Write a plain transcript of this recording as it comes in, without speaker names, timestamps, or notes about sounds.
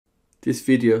This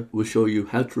video will show you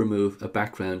how to remove a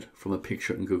background from a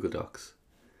picture in Google Docs.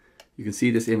 You can see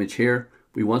this image here.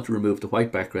 We want to remove the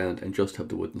white background and just have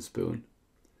the wooden spoon.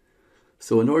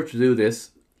 So in order to do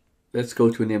this, let's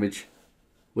go to an image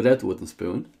without the wooden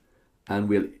spoon and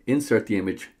we'll insert the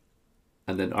image,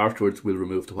 and then afterwards we'll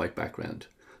remove the white background.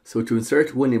 So to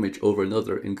insert one image over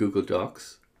another in Google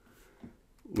Docs,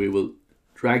 we will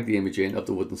drag the image in of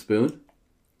the wooden spoon,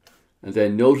 and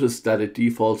then notice that it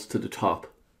defaults to the top.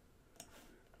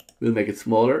 We'll make it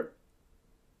smaller.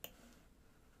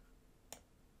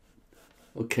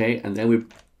 Okay, and then we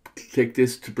click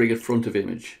this to bring it front of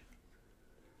image.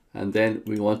 And then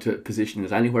we want to position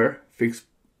it anywhere, fixed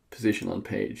position on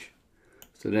page.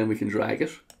 So then we can drag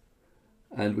it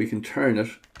and we can turn it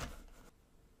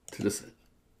to this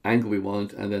angle we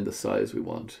want and then the size we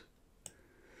want.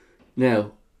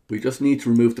 Now, we just need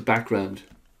to remove the background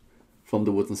from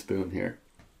the wooden spoon here.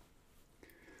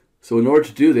 So in order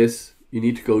to do this, you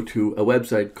need to go to a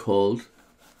website called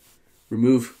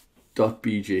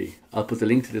remove.bg. I'll put the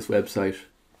link to this website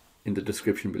in the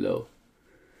description below.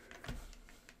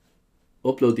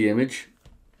 Upload the image,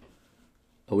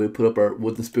 and we'll put up our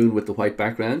wooden spoon with the white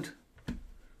background.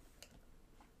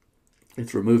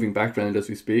 It's removing background as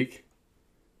we speak.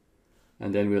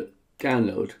 And then we'll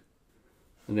download.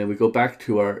 And then we go back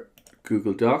to our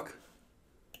Google Doc.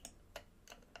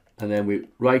 And then we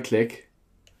right click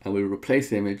and we'll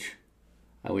replace image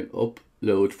and we'll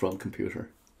upload from computer.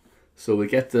 So we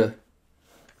get the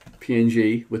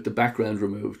PNG with the background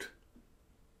removed.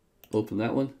 Open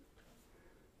that one.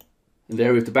 And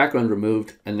there we have the background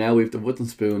removed, and now we have the wooden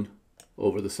spoon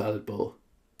over the salad bowl.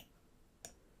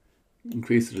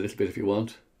 Increase it a little bit if you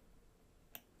want.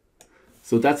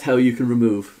 So that's how you can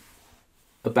remove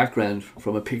a background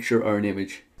from a picture or an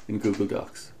image in Google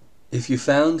Docs. If you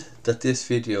found that this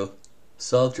video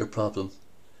solved your problem,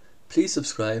 please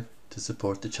subscribe to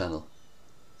support the channel.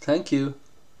 Thank you.